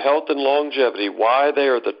in their health and longevity, why they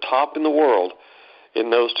are the top in the world in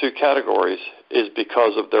those two categories, is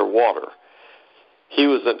because of their water. He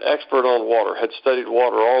was an expert on water, had studied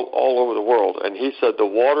water all over the world, and he said the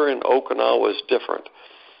water in Okinawa is different,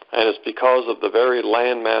 and it's because of the very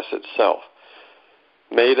landmass itself,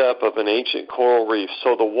 made up of an ancient coral reef.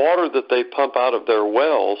 So the water that they pump out of their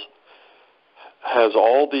wells has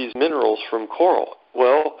all these minerals from coral.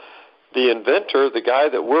 Well, the inventor, the guy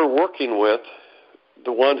that we're working with,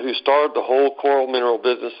 the one who started the whole coral mineral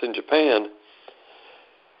business in Japan,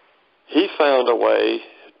 he found a way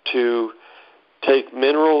to take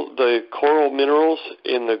the coral minerals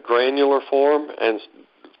in the granular form and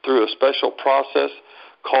through a special process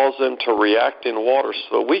cause them to react in water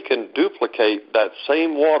so we can duplicate that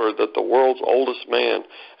same water that the world's oldest man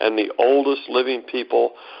and the oldest living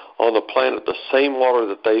people on the planet, the same water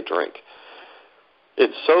that they drink.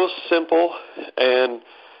 It's so simple, and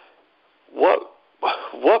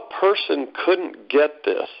what person couldn't get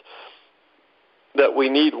this? That we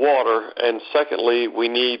need water, and secondly, we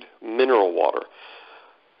need mineral water.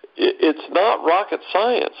 It's not rocket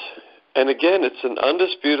science. And again, it's an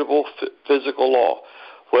undisputable physical law.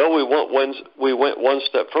 Well, we went one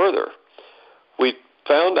step further. We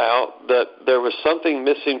found out that there was something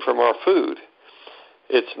missing from our food.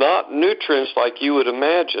 It's not nutrients like you would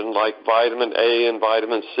imagine, like vitamin A and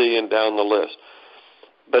vitamin C and down the list.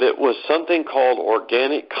 But it was something called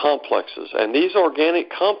organic complexes. And these organic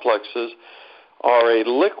complexes are a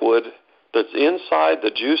liquid that's inside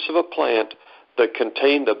the juice of a plant that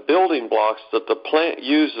contain the building blocks that the plant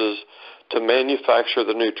uses to manufacture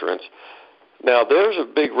the nutrients. Now, there's a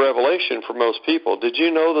big revelation for most people. Did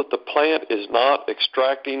you know that the plant is not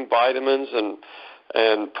extracting vitamins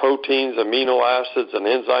and proteins, amino acids, and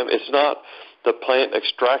enzymes? It's not the plant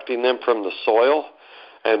extracting them from the soil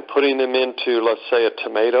and putting them into, let's say, a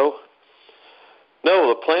tomato. No,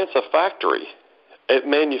 the plant's a factory. It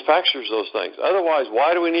manufactures those things. Otherwise,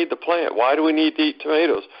 why do we need the plant? Why do we need to eat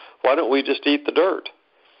tomatoes? Why don't we just eat the dirt?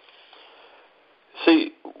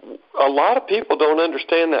 See, a lot of people don't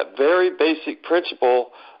understand that very basic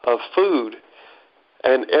principle of food,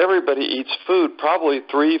 and everybody eats food probably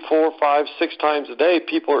 3, 4, 5, 6 times a day.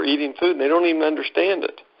 People are eating food, and they don't even understand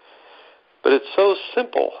it. But it's so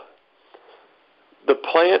simple. The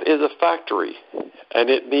plant is a factory, and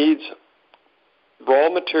it needs raw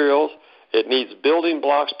materials. It needs building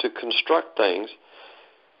blocks to construct things.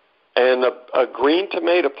 And a green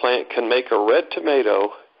tomato plant can make a red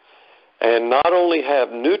tomato and not only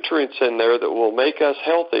have nutrients in there that will make us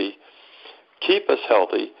healthy, keep us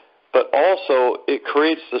healthy, but also it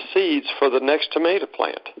creates the seeds for the next tomato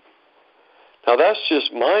plant. Now, that's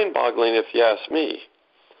just mind-boggling if you ask me.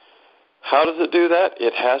 How does it do that?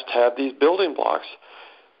 It has to have these building blocks.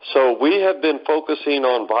 So we have been focusing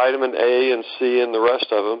on vitamin A and C and the rest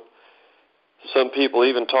of them. Some people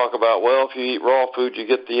even talk about, well, if you eat raw food, you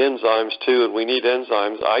get the enzymes too, and we need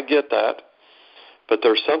enzymes. I get that. But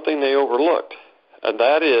there's something they overlooked, and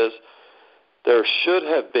that is there should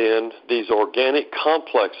have been these organic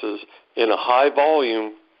complexes in a high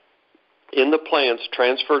volume in the plants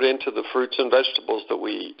transferred into the fruits and vegetables that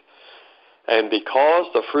we eat. And because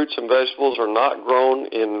the fruits and vegetables are not grown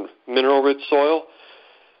in mineral-rich soil,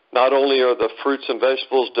 not only are the fruits and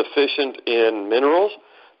vegetables deficient in minerals,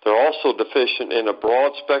 they're also deficient in a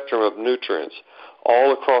broad spectrum of nutrients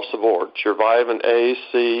all across the board. It's your vitamin A,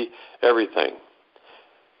 C, everything.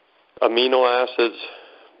 Amino acids,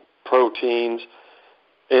 proteins,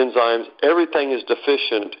 enzymes, everything is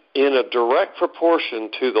deficient in a direct proportion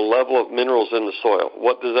to the level of minerals in the soil.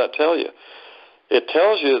 What does that tell you? It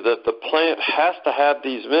tells you that the plant has to have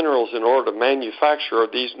these minerals in order to manufacture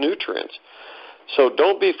these nutrients. So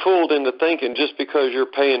don't be fooled into thinking just because you're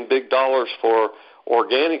paying big dollars for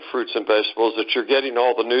organic fruits and vegetables that you're getting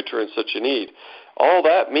all the nutrients that you need. All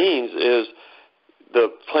that means is the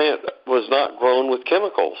plant was not grown with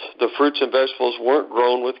chemicals. The fruits and vegetables weren't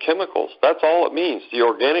grown with chemicals. That's all it means. The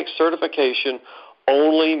organic certification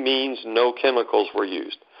only means no chemicals were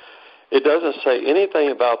used. It doesn't say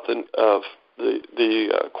anything about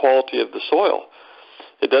the quality of the soil.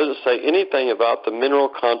 It doesn't say anything about the mineral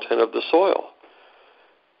content of the soil.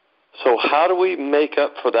 So how do we make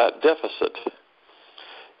up for that deficit?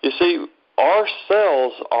 You see, our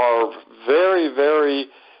cells are very, very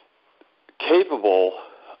capable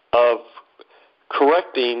of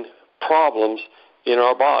correcting problems in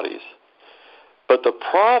our bodies. But the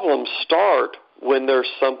problems start when there's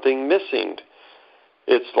something missing.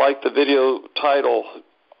 It's like the video title,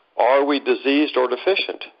 Are We Diseased or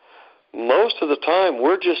Deficient? Most of the time,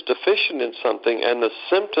 we're just deficient in something, and the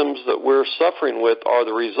symptoms that we're suffering with are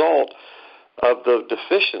the result of the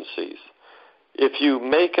deficiencies. If you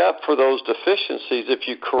make up for those deficiencies, if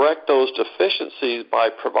you correct those deficiencies by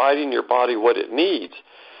providing your body what it needs,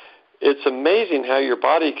 it's amazing how your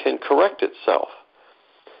body can correct itself.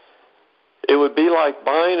 It would be like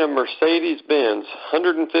buying a Mercedes-Benz,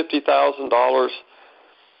 $150,000,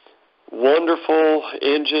 wonderful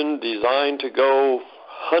engine designed to go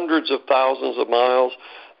hundreds of thousands of miles,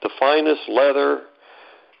 the finest leather,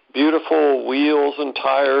 beautiful wheels and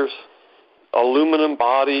tires, aluminum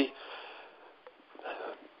body,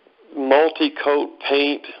 multi-coat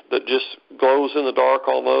paint that just glows in the dark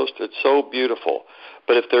almost. It's so beautiful.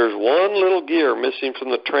 But if there's one little gear missing from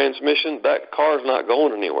the transmission, that car's not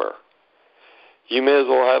going anywhere. You may as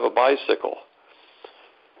well have a bicycle.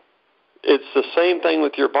 It's the same thing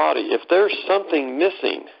with your body. If there's something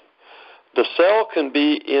missing, the cell can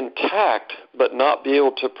be intact but not be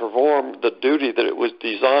able to perform the duty that it was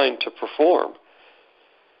designed to perform.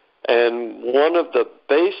 And one of the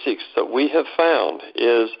basics that we have found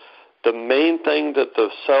is the main thing that the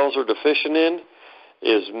cells are deficient in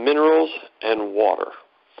is minerals and water.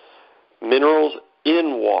 Minerals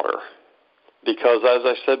in water. because, as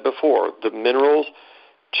I said before, the minerals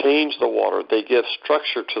change the water. They give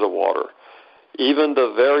structure to the water. Even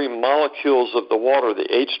the very molecules of the water, the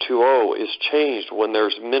H2O, is changed when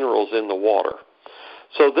there's minerals in the water.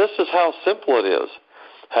 So this is how simple it is.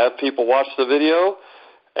 Have people watch the video,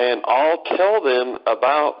 and I'll tell them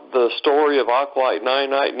about the story of Aqualite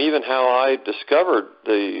Nianite and even how I discovered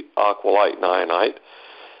the Aqualite Nianite.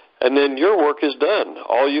 And then your work is done.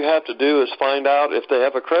 All you have to do is find out if they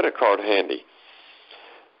have a credit card handy.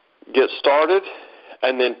 Get started,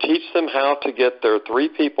 and then teach them how to get their 3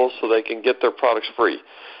 people so they can get their products free.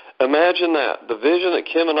 Imagine that. The vision that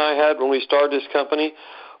Kim and I had when we started this company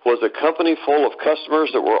was a company full of customers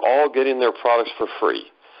that were all getting their products for free.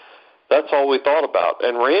 That's all we thought about.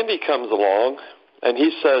 And Randy comes along, and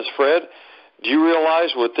he says, Fred, do you realize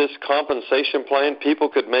with this compensation plan people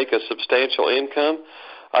could make a substantial income?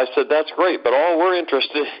 I said, that's great, but all we're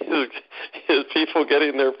interested in is people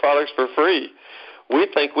getting their products for free. We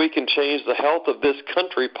think we can change the health of this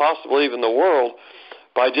country, possibly even the world,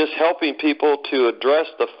 by just helping people to address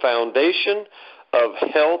the foundation of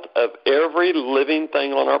health of every living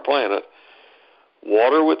thing on our planet.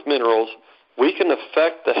 Water with minerals. We can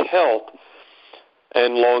affect the health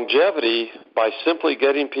and longevity by simply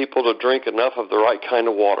getting people to drink enough of the right kind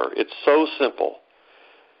of water. It's so simple.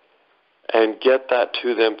 And get that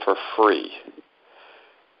to them for free.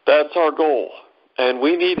 That's our goal. And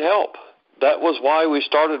we need help. That was why we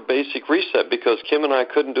started Basic Reset, because Kim and I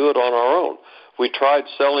couldn't do it on our own. We tried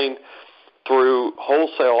selling through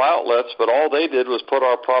wholesale outlets, but all they did was put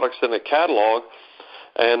our products in a catalog,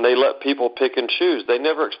 and they let people pick and choose. They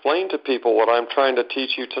never explained to people what I'm trying to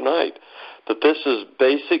teach you tonight, that this is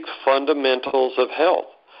basic fundamentals of health.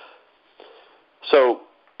 So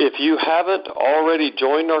if you haven't already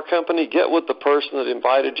joined our company, get with the person that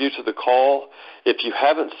invited you to the call. If you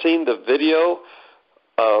haven't seen the video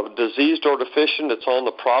of Diseased or Deficient, it's on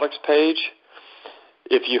the products page.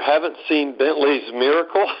 If you haven't seen Bentley's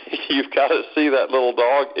Miracle, you've got to see that little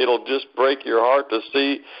dog. It'll just break your heart to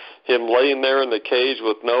see him laying there in the cage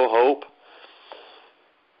with no hope.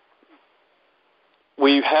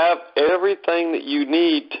 We have everything that you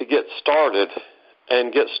need to get started,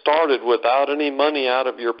 and get started without any money out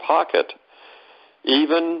of your pocket.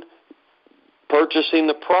 Even purchasing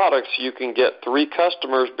the products, you can get 3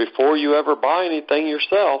 customers before you ever buy anything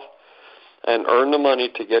yourself and earn the money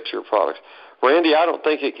to get your products. Randy, I don't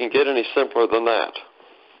think it can get any simpler than that.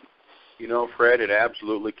 You know, Fred, it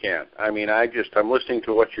absolutely can. I mean, I'm listening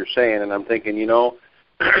to what you're saying, and I'm thinking, you know,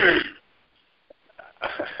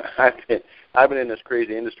 I've been in this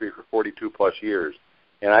crazy industry for 42 plus years,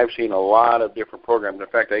 and I've seen a lot of different programs. In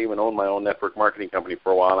fact, I even owned my own network marketing company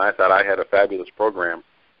for a while, and I thought I had a fabulous program,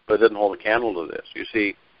 but it didn't hold a candle to this. You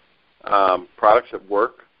see, products that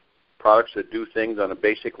work, products that do things on a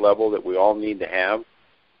basic level that we all need to have,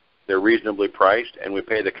 they're reasonably priced, and we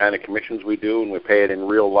pay the kind of commissions we do, and we pay it in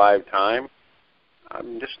real live time.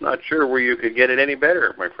 I'm just not sure where you could get it any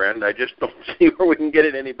better, my friend. I just don't see where we can get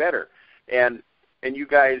it any better. And you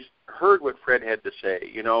guys heard what Fred had to say.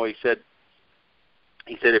 You know, he said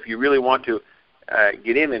if you really want to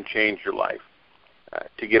get in and change your life,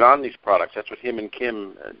 to get on these products, that's what him and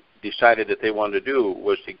Kim decided that they wanted to do,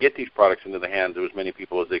 was to get these products into the hands of as many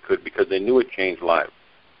people as they could, because they knew it changed lives.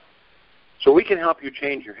 So we can help you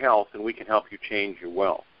change your health, and we can help you change your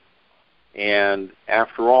wealth. And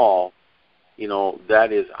after all, you know,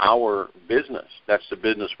 that is our business. That's the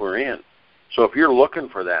business we're in. So if you're looking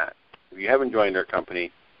for that, if you haven't joined our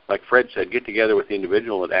company, like Fred said, get together with the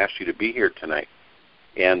individual that asked you to be here tonight.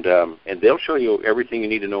 And they'll show you everything you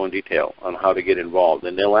need to know in detail on how to get involved.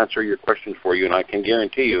 And they'll answer your questions for you. And I can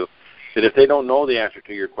guarantee you that if they don't know the answer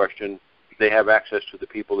to your question, they have access to the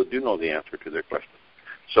people that do know the answer to their question.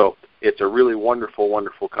 So it's a really wonderful,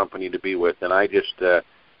 wonderful company to be with. And I just am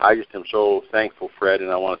so thankful, Fred,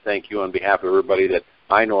 and I want to thank you on behalf of everybody that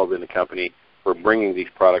I know of in the company for bringing these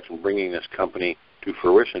products and bringing this company to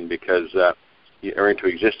fruition, or into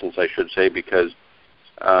existence, I should say, because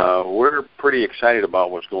we're pretty excited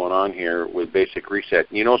about what's going on here with Basic Reset.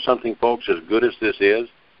 You know something, folks, as good as this is,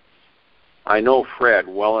 I know Fred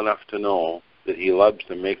well enough to know that he loves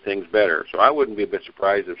to make things better. So I wouldn't be a bit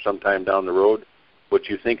surprised if sometime down the road, what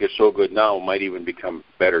you think is so good now might even become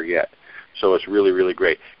better yet. So it's really, really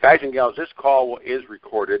great. Guys and gals, this call is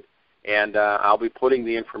recorded, and I'll be putting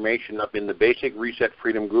the information up in the Basic Reset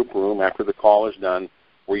Freedom Group room after the call is done,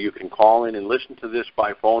 where you can call in and listen to this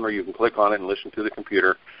by phone, or you can click on it and listen to the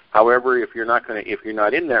computer. However, if you're not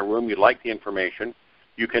in that room, you'd like the information,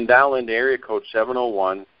 you can dial into area code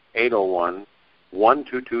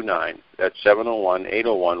 701-801-1229. That's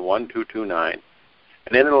 701-801-1229.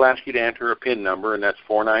 And then it'll ask you to enter a PIN number, and that's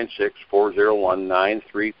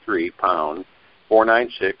 496-401-933 pound,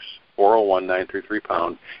 496-401-933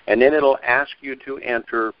 pound. And then it'll ask you to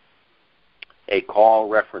enter a call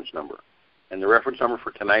reference number. And the reference number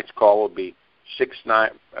for tonight's call will be 69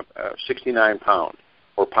 pound,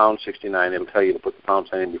 or pound 69. It'll tell you to put the pound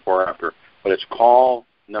sign in before or after, but it's call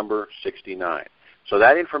number 69. So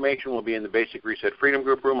that information will be in the Basic Reset Freedom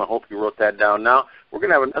Group room. I hope you wrote that down. Now, we're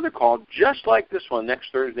going to have another call just like this one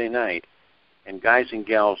next Thursday night. And guys and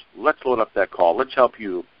gals, let's load up that call. Let's help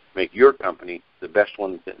you make your company the best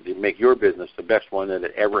one, make your business the best one that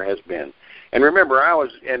it ever has been. And remember, I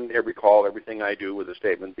always end every call, everything I do with a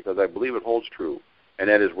statement because I believe it holds true. And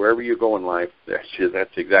that is wherever you go in life, that's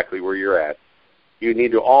exactly where you're at. You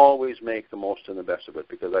need to always make the most and the best of it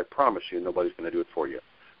because I promise you nobody's going to do it for you.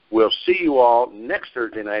 We'll see you all next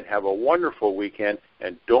Thursday night. Have a wonderful weekend.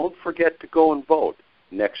 And don't forget to go and vote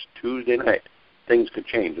next Tuesday night. Things could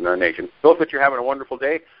change in our nation. Hope that you're having a wonderful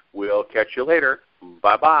day. We'll catch you later.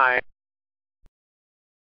 Bye-bye.